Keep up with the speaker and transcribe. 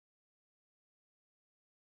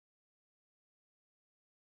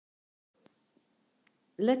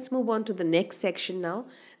let's move on to the next section now.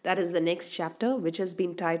 That is the next chapter, which has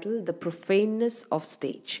been titled The Profaneness of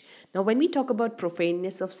Stage. Now, when we talk about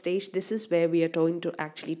profaneness of stage, this is where we are going to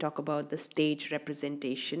actually talk about the stage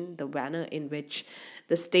representation, the manner in which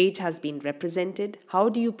the stage has been represented. How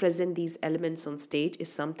do you present these elements on stage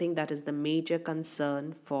is something that is the major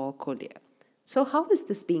concern for Collier. So how is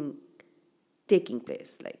this being taking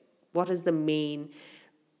place? Like, what is the main...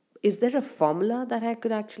 Is there a formula that I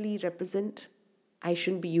could actually represent? I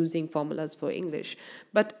shouldn't be using formulas for English,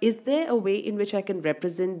 but is there a way in which I can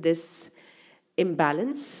represent this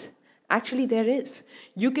imbalance? Actually, there is.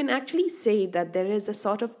 You can actually say that there is a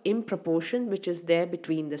sort of improportion which is there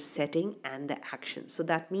between the setting and the action. So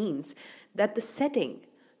that means that the setting,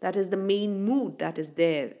 that is the main mood that is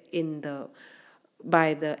there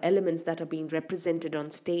by the elements that are being represented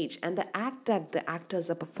on stage, and the act that the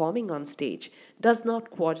actors are performing on stage does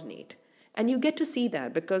not coordinate. And you get to see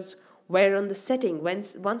that because where on the setting,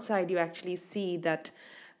 one side you actually see that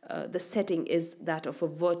the setting is that of a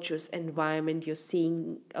virtuous environment. You're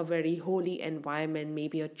seeing a very holy environment,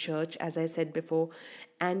 maybe a church, as I said before,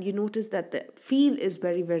 and you notice that the feel is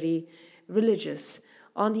very, very religious.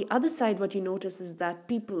 On the other side, what you notice is that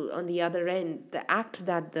people on the other end, the act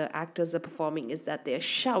that the actors are performing is that they're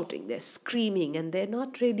shouting, they're screaming, and they're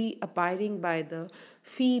not really abiding by the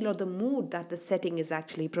feel or the mood that the setting is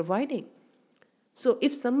actually providing. So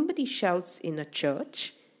if somebody shouts in a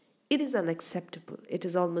church, it is unacceptable. It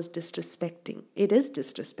is almost disrespecting. It is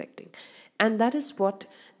disrespecting. And that is what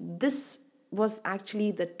this was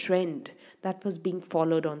actually the trend that was being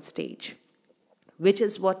followed on stage, which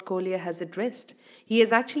is what Collier has addressed. He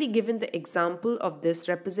has actually given the example of this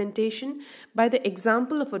representation by the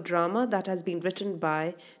example of a drama that has been written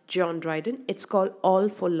by John Dryden. It's called All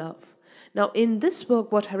for Love. Now, in this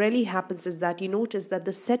work, what really happens is that you notice that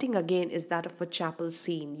the setting again is that of a chapel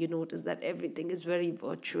scene. You notice that everything is very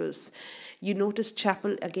virtuous. You notice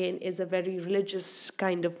chapel again is a very religious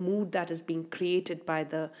kind of mood that is being created by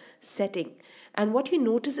the setting. And what you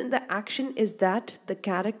notice in the action is that the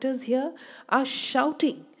characters here are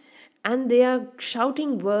shouting. And they are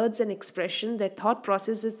shouting words and expression. Their thought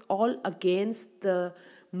process is all against the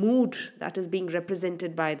mood that is being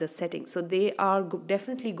represented by the setting. So they are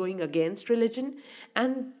definitely going against religion,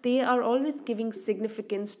 and they are always giving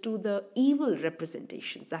significance to the evil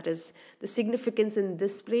representations. That is, the significance in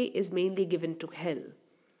this play is mainly given to hell.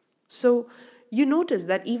 So you notice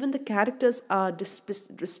that even the characters are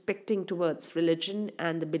disrespecting towards religion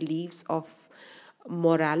and the beliefs of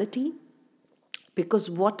morality, because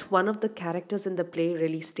what one of the characters in the play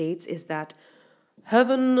really states is that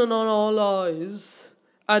heaven and on all eyes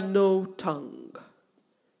and no tongue.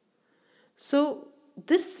 So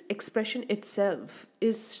this expression itself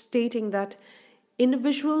is stating that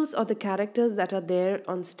individuals or the characters that are there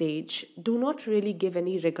on stage do not really give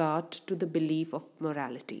any regard to the belief of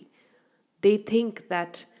morality. They think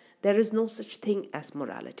that there is no such thing as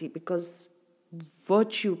morality because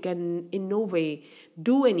virtue can in no way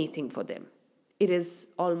do anything for them. It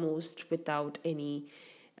is almost without any,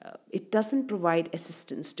 it doesn't provide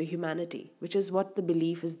assistance to humanity, which is what the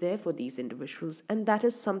belief is there for these individuals. And that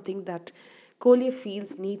is something that Collier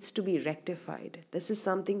feels needs to be rectified. This is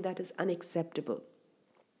something that is unacceptable.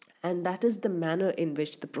 And that is the manner in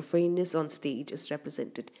which the profaneness on stage is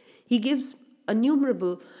represented. He gives a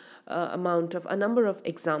number of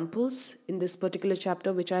examples in this particular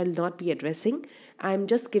chapter, which I'll not be addressing. I'm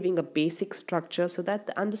just giving a basic structure so that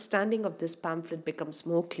the understanding of this pamphlet becomes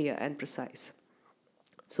more clear and precise.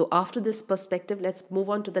 So after this perspective, let's move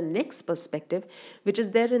on to the next perspective, which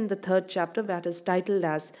is there in the third chapter, that is titled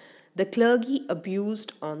as The Clergy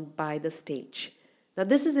Abused by the Stage. Now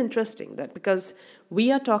this is interesting, that because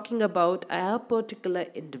we are talking about a particular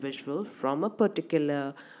individual from a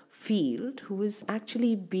particular field who is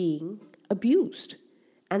actually being abused,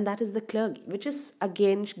 and that is the clergy, which is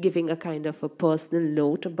again giving a kind of a personal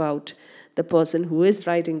note about the person who is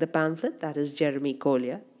writing the pamphlet, that is Jeremy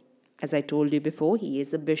Collier. As I told you before, he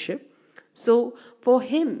is a bishop. So for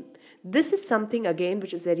him, this is something again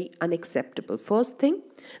which is very unacceptable. First thing,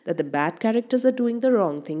 that the bad characters are doing the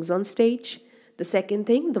wrong things on stage. The second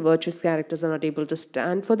thing, the virtuous characters are not able to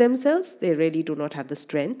stand for themselves. They really do not have the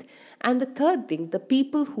strength. And the third thing, the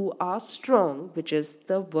people who are strong, which is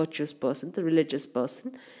the virtuous person, the religious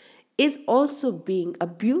person, is also being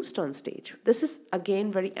abused on stage. This is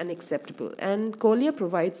again very unacceptable. And Collier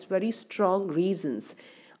provides very strong reasons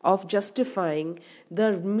of justifying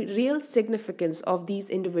the real significance of these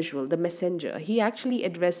individuals, the messenger. He actually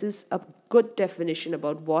addresses a good definition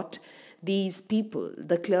about what these people,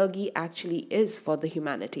 the clergy, actually is for the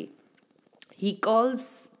humanity. He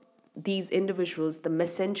calls these individuals the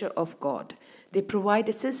messenger of God. They provide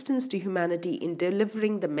assistance to humanity in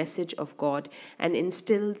delivering the message of God and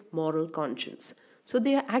instill moral conscience. So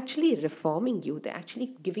they are actually reforming you. They're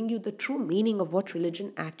actually giving you the true meaning of what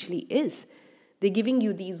religion actually is. They're giving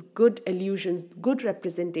you these good illusions, good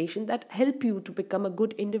representation that help you to become a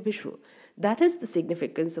good individual. That is the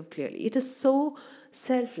significance of Clearly. It is so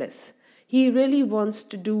selfless. He really wants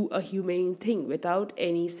to do a humane thing without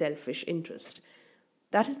any selfish interest.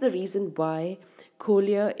 That is the reason why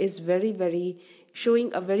Collier is very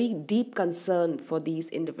showing a very deep concern for these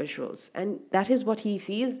individuals. And that is what he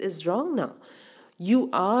feels is wrong now. You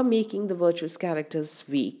are making the virtuous characters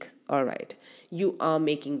weak, all right. You are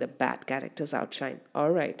making the bad characters outshine,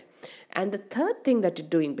 all right. And the third thing that you're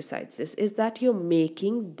doing besides this is that you're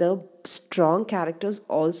making the strong characters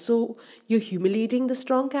also, you're humiliating the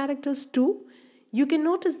strong characters too. You can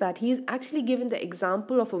notice that he is actually given the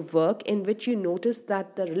example of a work in which you notice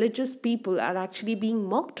that the religious people are actually being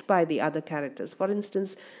mocked by the other characters. For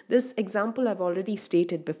instance, this example I've already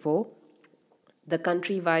stated before, The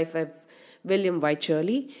Country Wife of William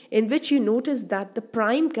Wycherley, in which you notice that the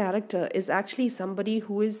prime character is actually somebody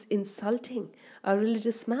who is insulting a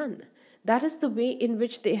religious man. That is the way in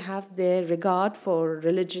which they have their regard for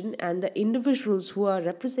religion and the individuals who are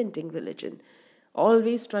representing religion.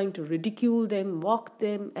 Always trying to ridicule them, mock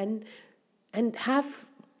them, and have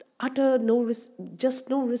utter no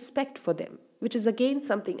respect for them, which is again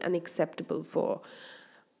something unacceptable for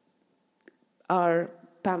our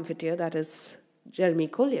pamphleteer, that is Jeremy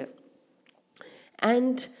Collier.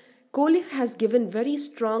 And Collier has given very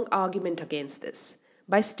strong argument against this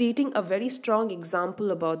by stating a very strong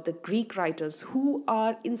example about the Greek writers who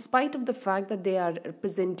are, in spite of the fact that they are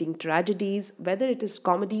representing tragedies, whether it is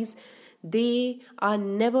comedies, they are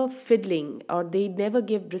never fiddling or they never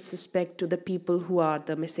give disrespect to the people who are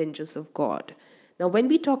the messengers of God. Now, when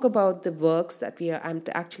we talk about the works that I'm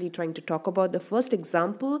actually trying to talk about, the first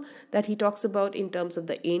example that he talks about in terms of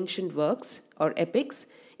the ancient works or epics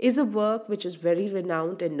is a work which is very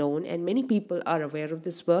renowned and known, and many people are aware of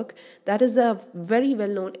this work. That is a very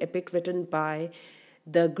well-known epic written by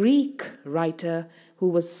the Greek writer who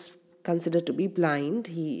was considered to be blind.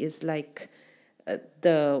 He is like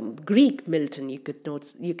the Greek Milton, you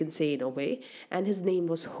can say in a way, and his name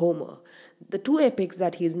was Homer. The two epics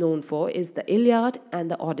that he is known for is the Iliad and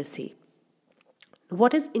the Odyssey.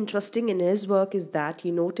 What is interesting in his work is that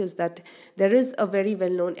you notice that there is a very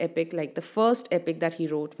well-known epic, like the first epic that he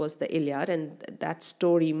wrote was the Iliad, and that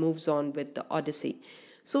story moves on with the Odyssey.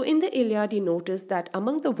 So in the Iliad, you notice that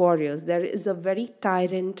among the warriors, there is a very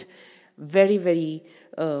tyrant, very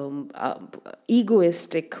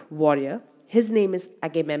egoistic warrior. His name is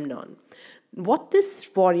Agamemnon. What this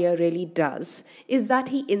warrior really does is that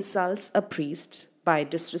he insults a priest by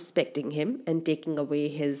disrespecting him and taking away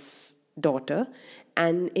his daughter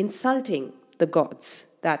and insulting the gods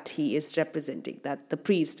that he is representing, that the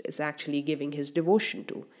priest is actually giving his devotion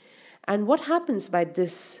to. And what happens by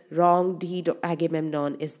this wrong deed of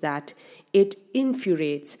Agamemnon is that it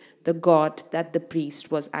infuriates the god that the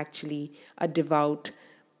priest was actually a devout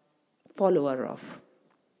follower of.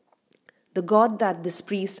 The god that this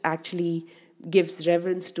priest actually gives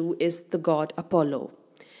reverence to is the god Apollo.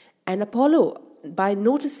 And Apollo, by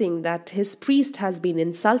noticing that his priest has been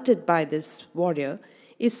insulted by this warrior,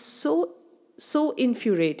 is so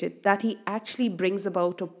infuriated that he actually brings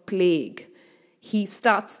about a plague. He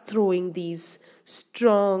starts throwing these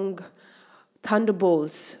strong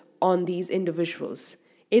thunderbolts on these individuals,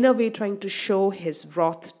 in a way trying to show his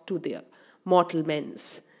wrath to the mortal men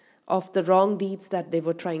of the wrong deeds that they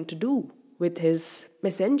were trying to do with his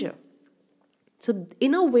messenger. So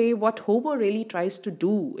in a way, what Homer really tries to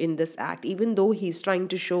do in this act, even though he's trying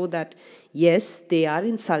to show that, yes, they are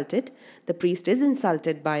insulted, the priest is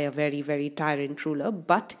insulted by a very tyrant ruler,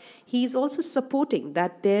 but he's also supporting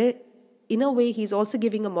that there, in a way, he's also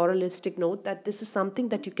giving a moralistic note that this is something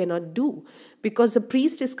that you cannot do, because the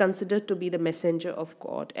priest is considered to be the messenger of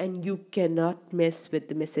God, and you cannot mess with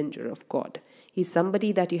the messenger of God. He's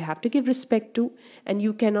somebody that you have to give respect to, and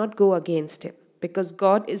you cannot go against him, because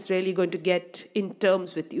God is really going to get in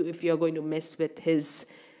terms with you if you're going to mess with his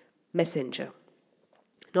messenger.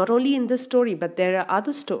 Not only in this story, but there are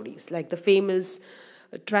other stories, like the famous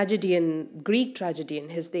Greek tragedian,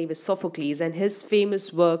 his name is Sophocles, and his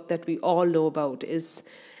famous work that we all know about is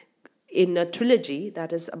in a trilogy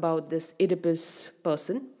that is about this Oedipus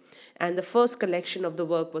person. And the first collection of the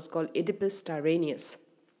work was called Oedipus Tyrannus.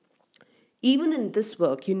 Even in this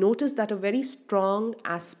work, you notice that a very strong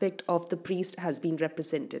aspect of the priest has been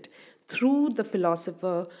represented through the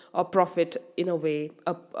philosopher or prophet, in a way,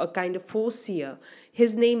 a kind of foreseer.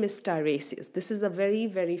 His name is Tiresias. This is a very,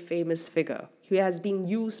 very famous figure who has been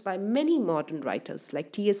used by many modern writers.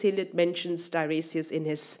 Like T.S. Eliot mentions Tiresias in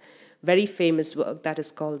his very famous work that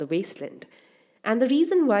is called The Wasteland. And the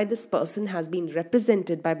reason why this person has been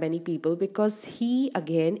represented by many people, because he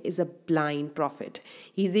again is a blind prophet.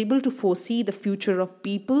 He's able to foresee the future of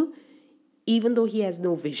people even though he has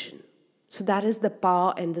no vision. So that is the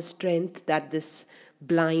power and the strength that this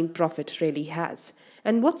blind prophet really has.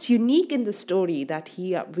 And what's unique in the story that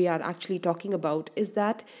we are actually talking about is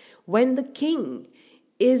that when the king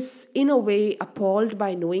is in a way appalled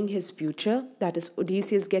by knowing his future, that is,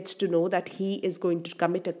 Odysseus gets to know that he is going to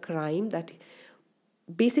commit a crime, that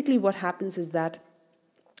basically what happens is that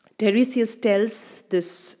Tiresias tells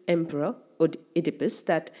this emperor, Oedipus,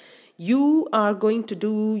 that you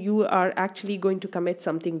are actually going to commit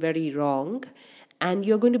something very wrong and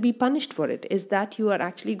you're going to be punished for it. Is that you are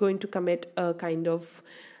actually going to commit a kind of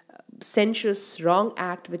sensuous wrong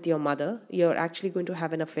act with your mother. You're actually going to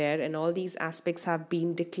have an affair, and all these aspects have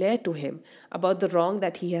been declared to him about the wrong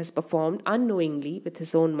that he has performed unknowingly with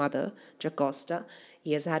his own mother, Jocasta.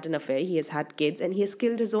 He has had an affair, he has had kids, and he has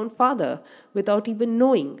killed his own father without even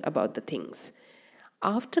knowing about the things.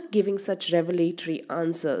 After giving such revelatory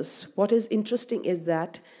answers, what is interesting is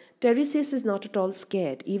that Tiresias is not at all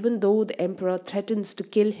scared, even though the emperor threatens to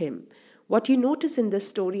kill him. What you notice in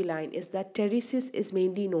this storyline is that Tiresias is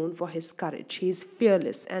mainly known for his courage. He is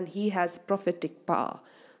fearless and he has prophetic power.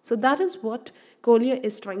 So that is what Collier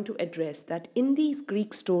is trying to address, that in these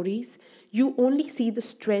Greek stories, you only see the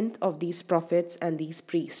strength of these prophets and these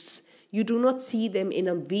priests. You do not see them in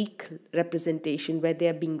a weak representation where they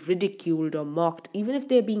are being ridiculed or mocked. Even if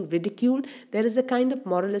they are being ridiculed, there is a kind of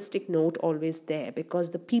moralistic note always there,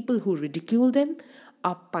 because the people who ridicule them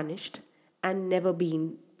are punished and never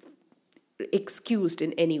being excused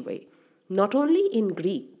in any way. Not only in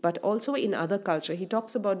Greek, but also in other culture. He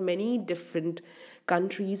talks about many different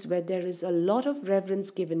countries where there is a lot of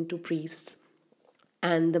reverence given to priests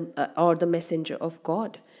and the messenger of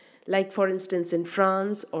God. Like, for instance, in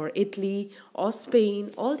France or Italy or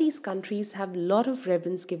Spain, all these countries have a lot of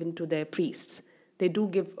reverence given to their priests. They do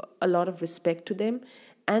give a lot of respect to them,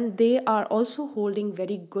 and they are also holding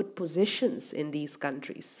very good positions in these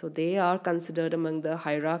countries. So they are considered among the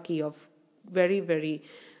hierarchy of very, very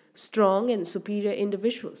strong and superior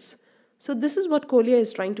individuals. So this is what Collier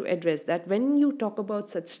is trying to address, that when you talk about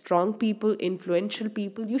such strong people, influential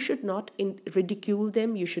people, you should not ridicule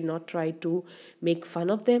them, you should not try to make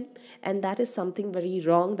fun of them, and that is something very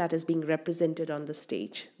wrong that is being represented on the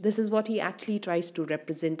stage. This is what he actually tries to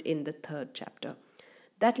represent in the 3rd chapter.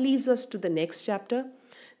 That leaves us to the next chapter,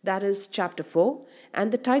 that is chapter 4,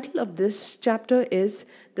 and the title of this chapter is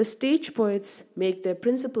 "The Stage Poets Make Their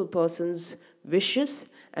Principal Persons Vicious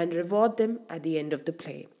and Reward Them at the End of the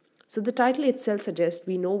Play." So the title itself suggests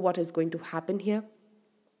we know what is going to happen here.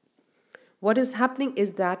 What is happening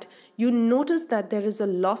is that you notice that there is a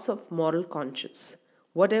loss of moral conscience.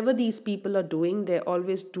 Whatever these people are doing, they're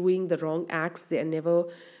always doing the wrong acts. They are never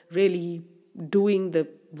really doing the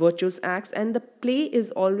virtuous acts. And the play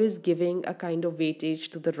is always giving a kind of weightage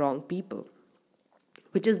to the wrong people,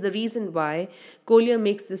 which is the reason why Collier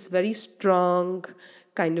makes this very strong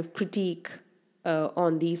kind of critique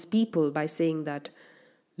on these people by saying that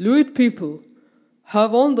lewd people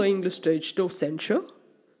have on the English stage no censure,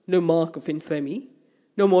 no mark of infamy,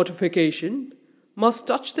 no mortification, must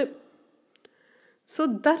touch them. So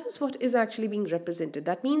that is what is actually being represented.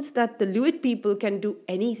 That means that the lewd people can do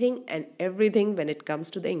anything and everything when it comes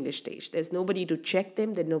to the English stage. There's nobody to check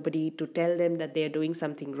them, there's nobody to tell them that they're doing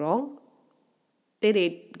something wrong. It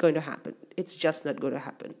ain't going to happen. It's just not going to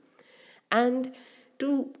happen. And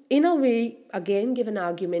to, in a way, again give an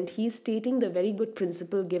argument, he's stating the very good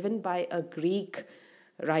principle given by a Greek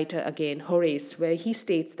writer, again, Horace, where he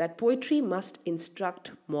states that poetry must instruct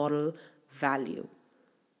moral value.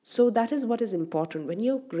 So that is what is important. When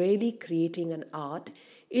you're really creating an art,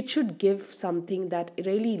 it should give something that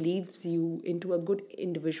really leaves you into a good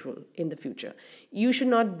individual in the future. You should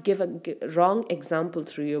not give a wrong example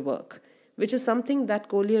through your work, which is something that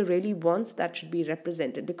Collier really wants that should be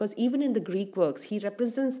represented, because even in the Greek works, he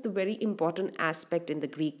represents the very important aspect in the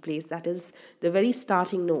Greek plays, that is the very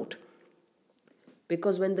starting note.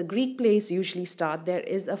 Because when the Greek plays usually start, there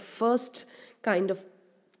is a first kind of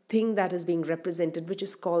thing that is being represented, which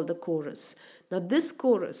is called the chorus. Now this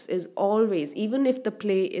chorus is always, even if the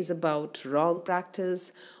play is about wrong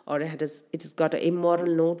practice or it has got an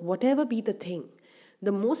immoral note, whatever be the thing,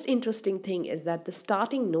 the most interesting thing is that the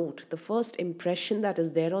starting note, the first impression that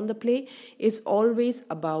is there on the play, is always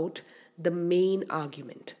about the main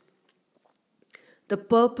argument. the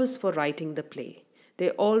purpose for writing the play.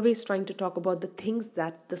 They're always trying to talk about the things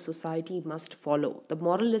that the society must follow. The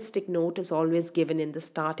moralistic note is always given in the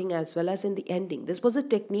starting as well as in the ending. This was a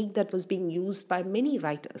technique that was being used by many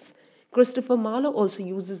writers. Christopher Marlowe also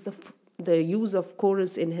uses the use of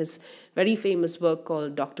chorus in his very famous work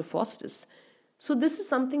called Dr. Faustus. So this is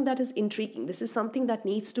something that is intriguing. This is something that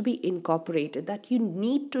needs to be incorporated, that you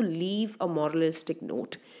need to leave a moralistic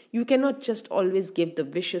note. You cannot just always give the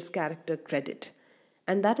vicious character credit.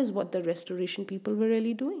 And that is what the Restoration people were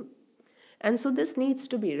really doing. And so this needs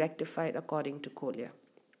to be rectified according to Collier.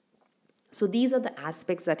 So these are the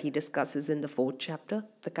aspects that he discusses in the 4th chapter,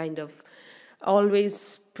 the kind of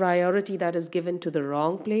always priority that is given to the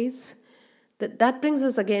wrong place. That brings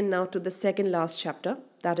us again now to the second last chapter,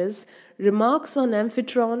 that is Remarks on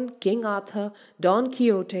Amphitryon, King Arthur, Don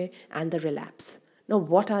Quixote, and the Relapse. Now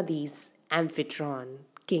what are these? Amphitryon,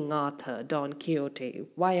 King Arthur, Don Quixote.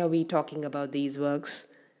 Why are we talking about these works?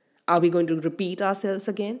 Are we going to repeat ourselves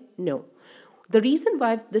again? No. The reason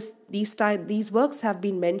why these works have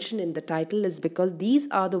been mentioned in the title is because these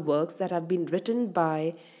are the works that have been written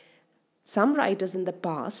by some writers in the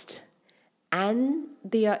past, and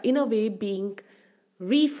they are in a way being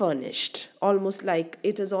refurnished, almost like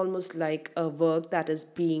a work that is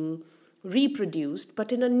being reproduced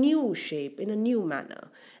but in a new shape, in a new manner.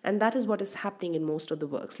 And that is what is happening in most of the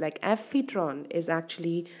works. Like Amphitryon is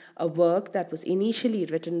actually a work that was initially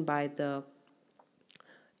written by the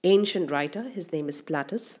ancient writer. His name is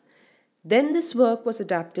Plautus. Then this work was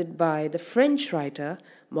adapted by the French writer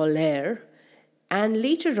Molière, and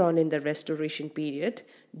later on in the Restoration period,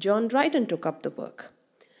 John Dryden took up the work.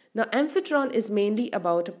 Now, Amphitryon is mainly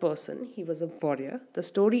about a person. He was a warrior. The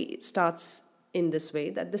story starts in this way,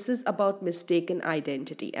 that this is about mistaken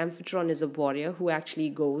identity. Amphitryon is a warrior who actually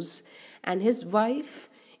goes, and his wife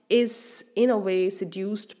is in a way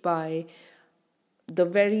seduced by the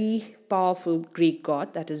very powerful Greek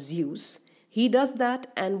god, that is Zeus. He does that,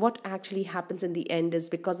 and what actually happens in the end is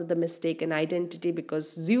because of the mistaken identity,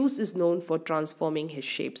 because Zeus is known for transforming his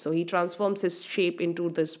shape. So he transforms his shape into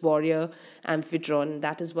this warrior Amphitryon.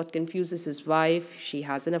 That is what confuses his wife. She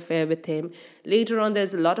has an affair with him. Later on,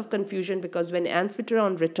 there's a lot of confusion because when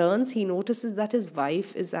Amphitryon returns, he notices that his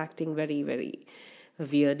wife is acting very, very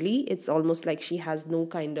weirdly. It's almost like she has no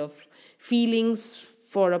kind of feelings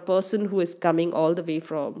for a person who is coming all the way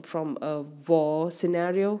from a war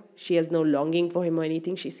scenario. She has no longing for him or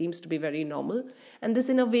anything. She seems to be very normal. And this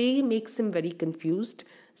in a way makes him very confused.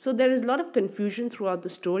 So there is a lot of confusion throughout the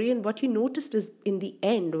story. And what you noticed is in the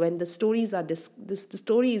end, when the stories are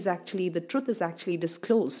the truth is actually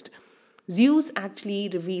disclosed. Zeus actually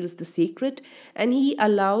reveals the secret, and he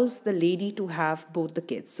allows the lady to have both the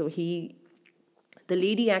kids. So the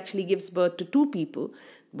lady actually gives birth to two people.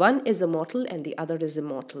 One is immortal and the other is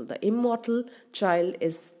immortal. The immortal child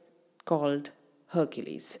is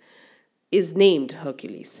named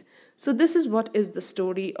Hercules. So this is what is the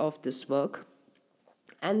story of this work.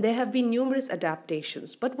 And there have been numerous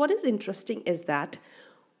adaptations. But what is interesting is that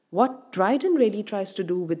what Dryden really tries to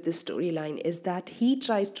do with this storyline is that he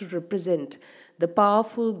tries to represent the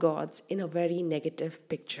powerful gods in a very negative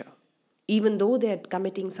picture, even though they are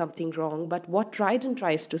committing something wrong. But what Dryden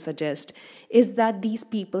tries to suggest is that these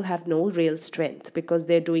people have no real strength because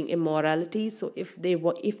they're doing immorality. So if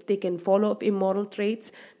they can follow immoral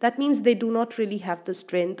traits, that means they do not really have the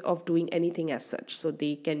strength of doing anything as such. So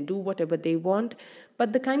they can do whatever they want.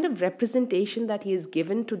 But the kind of representation that he is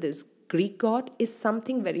given to this Greek god is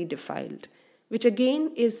something very defiled, which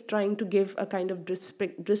again is trying to give a kind of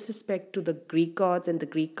disrespect to the Greek gods and the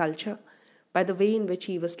Greek culture, by the way in which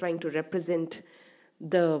he was trying to represent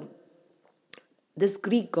this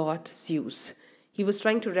Greek god Zeus. He was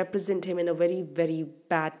trying to represent him in a very, very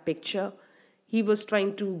bad picture. He was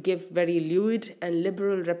trying to give very lewd and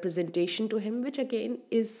liberal representation to him, which again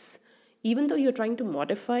is, even though you're trying to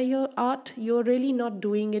modify your art, you're really not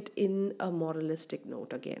doing it in a moralistic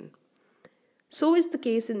note again. So is the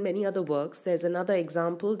case in many other works. There's another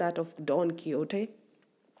example, that of Don Quixote.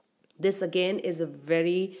 This again is a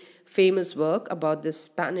very famous work about this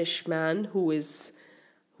Spanish man who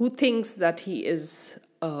thinks that he is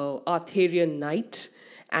an Arthurian knight,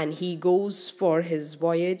 and he goes for his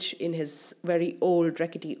voyage in his very old,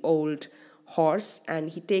 rickety old horse,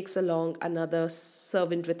 and he takes along another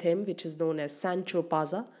servant with him, which is known as Sancho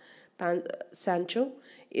Panza. Sancho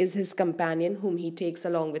is his companion whom he takes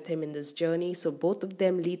along with him in this journey. So both of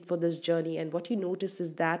them lead for this journey, and what you notice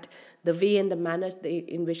is that the way and the manner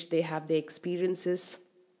in which they have their experiences.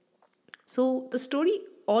 So the story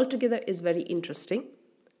altogether is very interesting.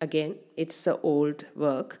 Again, it's an old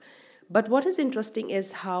work. But what is interesting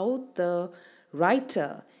is how the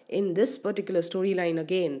writer in this particular storyline,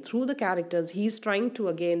 again, through the characters, he's trying to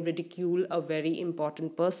again ridicule a very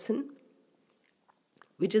important person,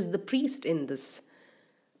 which is the priest in this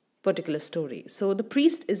particular story. So the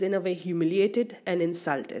priest is in a way humiliated and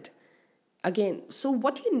insulted. Again, so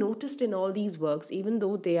what you noticed in all these works, even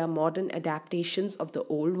though they are modern adaptations of the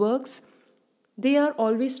old works, they are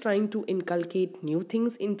always trying to inculcate new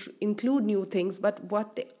things, include new things, but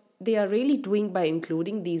what they are really doing by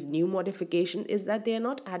including these new modifications is that they are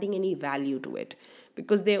not adding any value to it,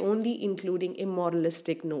 because they are only including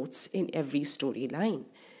immoralistic notes in every storyline.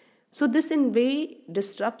 So this in way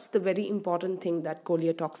disrupts the very important thing that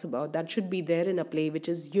Collier talks about that should be there in a play, which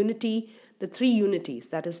is unity, the three unities,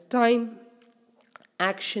 that is time,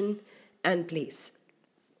 action, and place.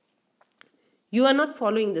 You are not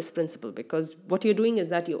following this principle, because what you're doing is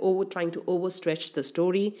that you're trying to overstretch the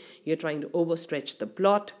story, you're trying to overstretch the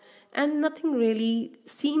plot, and nothing really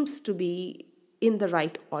seems to be in the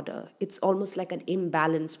right order. It's almost like an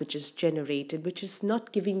imbalance which is generated, which is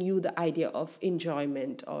not giving you the idea of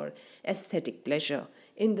enjoyment or aesthetic pleasure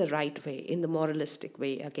in the right way, in the moralistic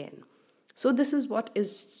way again. So this is what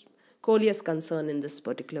is Collier's concern in this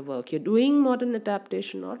particular work. You're doing modern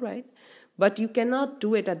adaptation, all right, but you cannot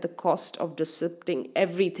do it at the cost of disrupting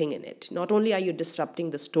everything in it. Not only are you disrupting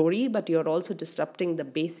the story, but you're also disrupting the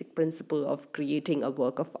basic principle of creating a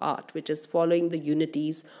work of art, which is following the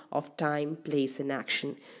unities of time, place, and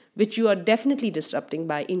action, which you are definitely disrupting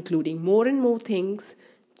by including more and more things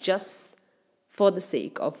just for the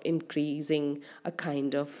sake of increasing a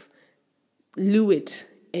kind of lewd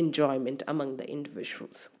enjoyment among the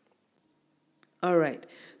individuals. All right,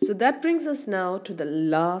 so that brings us now to the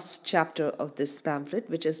last chapter of this pamphlet,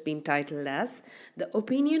 which has been titled as The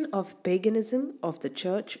Opinion of Paganism of the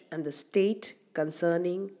Church and the State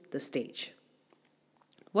Concerning the Stage.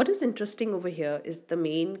 What is interesting over here is the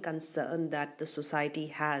main concern that the society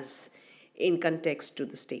has in context to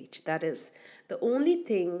the stage. That is, the only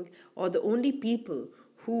thing or the only people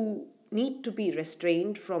who need to be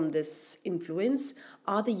restrained from this influence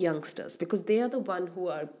are the youngsters, because they are the one who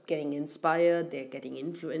are getting inspired, they're getting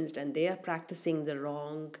influenced, and they are practicing the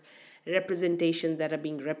wrong representation that are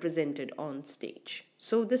being represented on stage.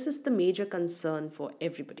 So this is the major concern for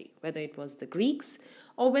everybody, whether it was the Greeks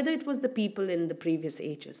or whether it was the people in the previous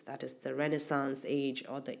ages, that is the Renaissance age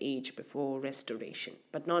or the age before Restoration,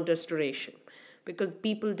 but not Restoration, because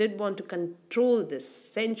people did want to control this,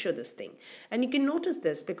 censure this thing. And you can notice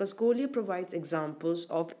this because Collier provides examples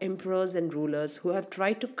of emperors and rulers who have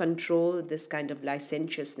tried to control this kind of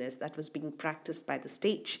licentiousness that was being practiced by the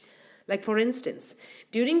stage. Like, for instance,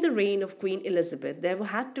 during the reign of Queen Elizabeth, there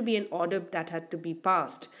had to be an order that had to be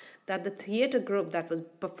passed that the theatre group that was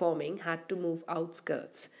performing had to move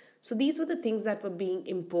outskirts. So these were the things that were being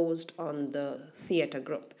imposed on the theatre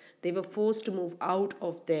group. They were forced to move out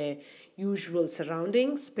of their usual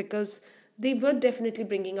surroundings because they were definitely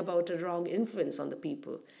bringing about a wrong influence on the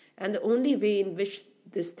people. And the only way in which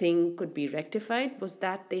this thing could be rectified was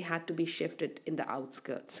that they had to be shifted in the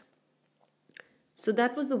outskirts. So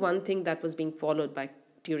that was the one thing that was being followed by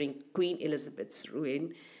during Queen Elizabeth's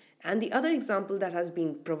reign. And the other example that has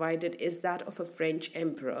been provided is that of a French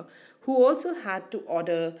emperor who also had to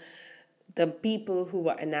order the people who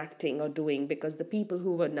were enacting or doing, because the people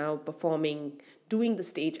who were now performing, doing the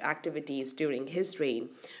stage activities during his reign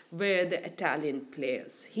were the Italian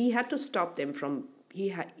players. He had to stop them from,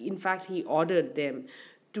 in fact, he ordered them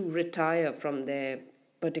to retire from their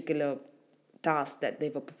particular task that they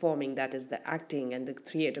were performing, that is the acting and the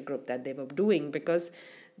theatre group that they were doing, because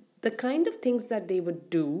the kind of things that they would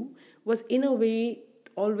do was in a way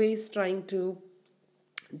always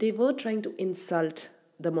they were trying to insult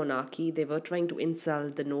the monarchy, they were trying to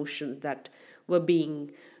insult the notions that were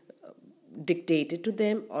being dictated to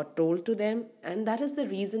them or told to them. And that is the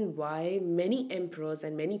reason why many emperors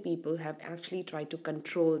and many people have actually tried to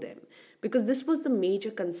control them, because this was the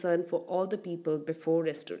major concern for all the people before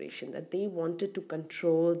Restoration, that they wanted to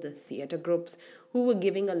control the theatre groups who were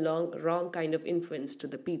giving a wrong kind of influence to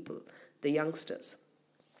the people, the youngsters.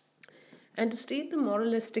 And to state the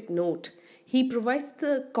moralistic note, he provides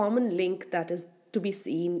the common link that is to be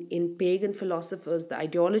seen in pagan philosophers, the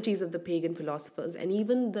ideologies of the pagan philosophers, and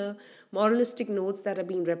even the moralistic notes that are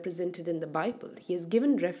being represented in the Bible. He has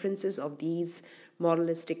given references of these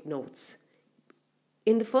moralistic notes.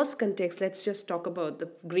 In the first context, let's just talk about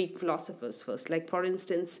the Greek philosophers first. Like, for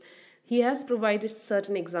instance, he has provided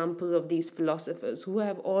certain examples of these philosophers who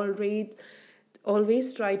have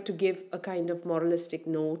always tried to give a kind of moralistic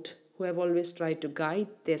note, who have always tried to guide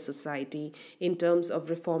their society in terms of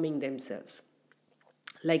reforming themselves.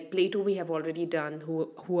 Like Plato, we have already done,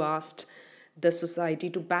 who asked the society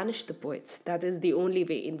to banish the poets. That is the only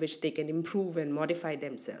way in which they can improve and modify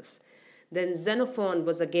themselves. Then Xenophon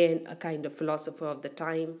was again a kind of philosopher of the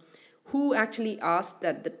time who actually asked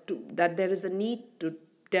that there is a need to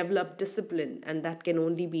develop discipline, and that can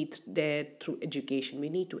only be there through education. We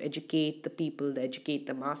need to educate the people, educate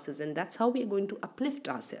the masses, and that's how we are going to uplift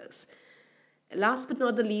ourselves. Last but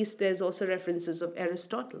not the least, there's also references of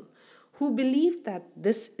Aristotle, who believed that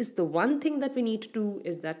this is the one thing that we need to do,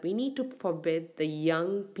 is that we need to forbid the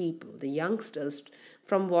young people, the youngsters,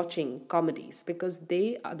 from watching comedies, because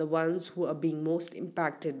they are the ones who are being most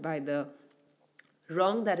impacted by the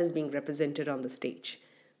wrong that is being represented on the stage.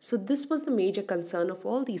 So this was the major concern of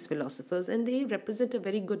all these philosophers, and they represent a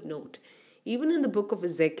very good note. Even in the book of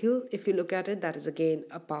Ezekiel, if you look at it, that is again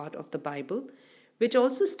a part of the Bible, which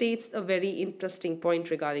also states a very interesting point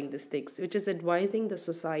regarding these things, which is advising the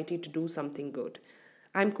society to do something good.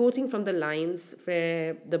 I'm quoting from the lines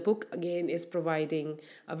where the book again is providing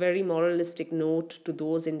a very moralistic note to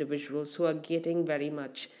those individuals who are getting very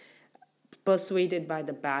much persuaded by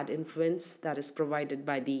the bad influence that is provided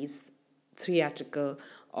by these theatrical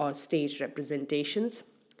or stage representations.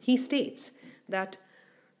 He states that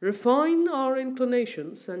refine our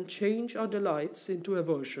inclinations and change our delights into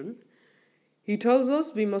aversion. He tells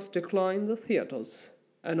us we must decline the theatres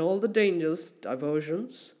and all the dangerous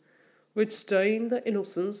diversions which stain the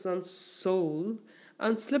innocence and soul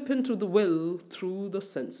and slip into the will through the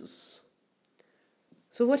senses.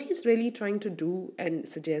 So what he's really trying to do and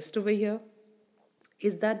suggest over here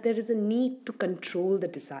is that there is a need to control the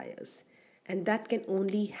desires. And that can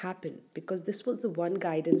only happen because this was the one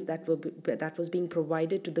guidance that was being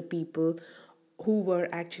provided to the people who were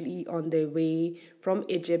actually on their way from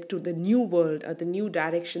Egypt to the new world, or the new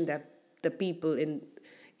direction that the people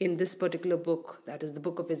in this particular book, that is the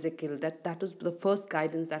book of Ezekiel, that was the first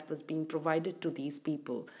guidance that was being provided to these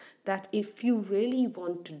people, that if you really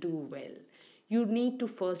want to do well, you need to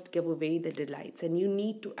first give away the delights, and you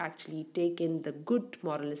need to actually take in the good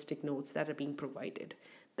moralistic notes that are being provided.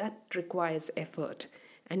 That requires effort,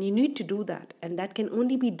 and you need to do that, and that can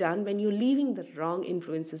only be done when you're leaving the wrong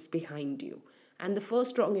influences behind you. And the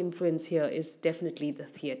first wrong influence here is definitely the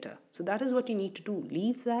theatre. So that is what you need to do.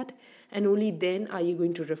 Leave that, and only then are you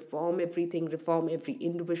going to reform everything, reform every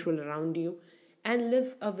individual around you, and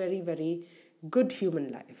live a very, very good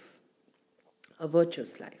human life, a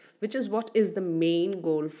virtuous life, which is what is the main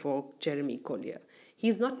goal for Jeremy Collier.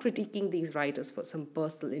 He's not critiquing these writers for some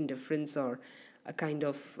personal indifference or a kind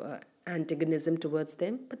of antagonism towards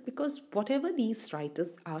them, but because whatever these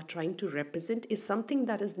writers are trying to represent is something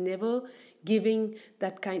that is never giving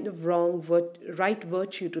that kind of right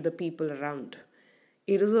virtue to the people around.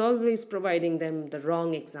 It is always providing them the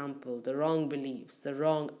wrong example, the wrong beliefs, the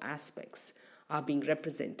wrong aspects are being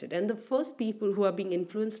represented. And the first people who are being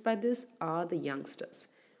influenced by this are the youngsters,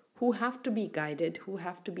 who have to be guided, who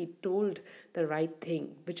have to be told the right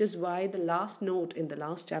thing, which is why the last note in the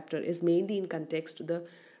last chapter is mainly in context to the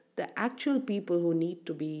actual people who need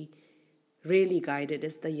to be really guided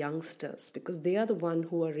is the youngsters, because they are the one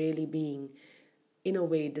who are really being, in a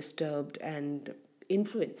way, disturbed and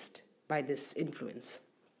influenced by this influence.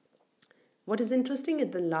 What is interesting is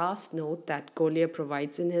the last note that Collier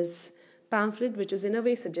provides in his pamphlet, which is in a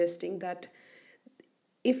way suggesting that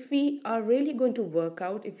if we are really going to work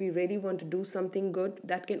out, if we really want to do something good,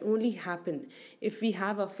 that can only happen if we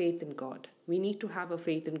have a faith in God. We need to have a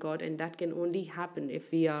faith in God, and that can only happen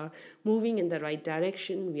if we are moving in the right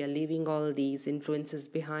direction, we are leaving all these influences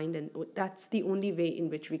behind, and that's the only way in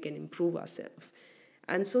which we can improve ourselves.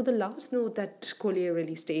 And so the last note that Collier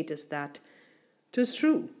really states is that, "'Tis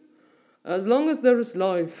true, as long as there is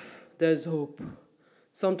life, there is hope.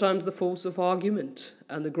 Sometimes the force of argument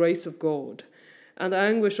and the grace of God and the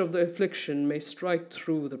anguish of the affliction may strike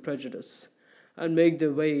through the prejudice and make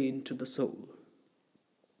their way into the soul."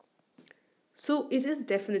 So it is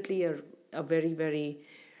definitely a very, very,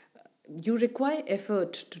 you require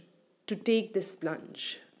effort to take this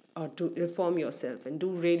plunge or to reform yourself and do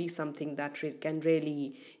really something that can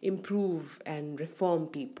really improve and reform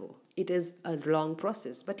people. It is a long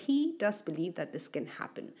process, but he does believe that this can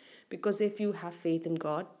happen, because if you have faith in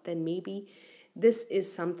God, then maybe this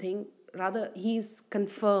is something. Rather, he's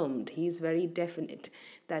confirmed, he's very definite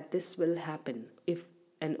that this will happen if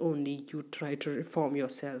and only you try to reform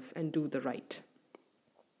yourself and do the right.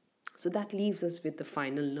 So that leaves us with the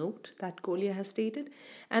final note that Collier has stated.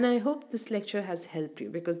 And I hope this lecture has helped you,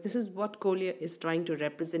 because this is what Collier is trying to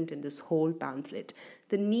represent in this whole pamphlet.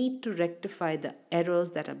 The need to rectify the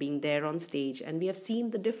errors that are being there on stage. And we have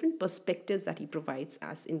seen the different perspectives that he provides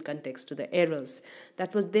us in context to the errors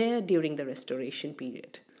that was there during the Restoration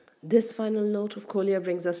period. This final note of Collier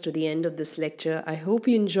brings us to the end of this lecture. I hope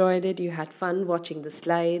you enjoyed it. You had fun watching the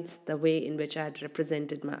slides, the way in which I had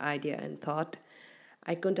represented my idea and thought.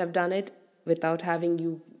 I couldn't have done it without having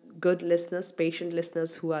you good listeners, patient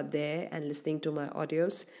listeners who are there and listening to my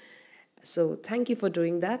audios. So thank you for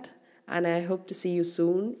doing that. And I hope to see you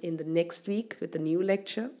soon in the next week with a new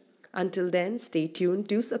lecture. Until then, stay tuned.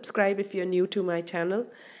 Do subscribe if you're new to my channel,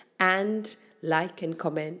 and like and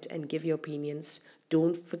comment and give your opinions.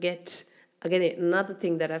 Don't forget, again, another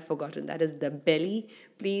thing that I've forgotten, that is the belly.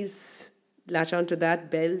 Please latch on to that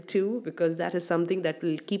bell too, because that is something that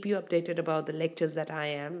will keep you updated about the lectures that I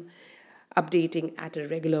am updating at a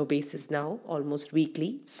regular basis now, almost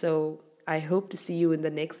weekly. So I hope to see you in the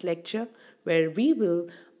next lecture, where we will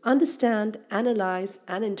understand, analyze,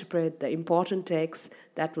 and interpret the important texts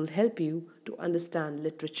that will help you to understand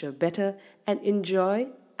literature better and enjoy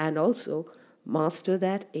and also master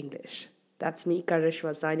that English. That's me,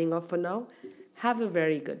 Karishma, signing off for now. Have a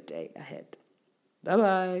very good day ahead.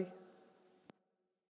 Bye-bye.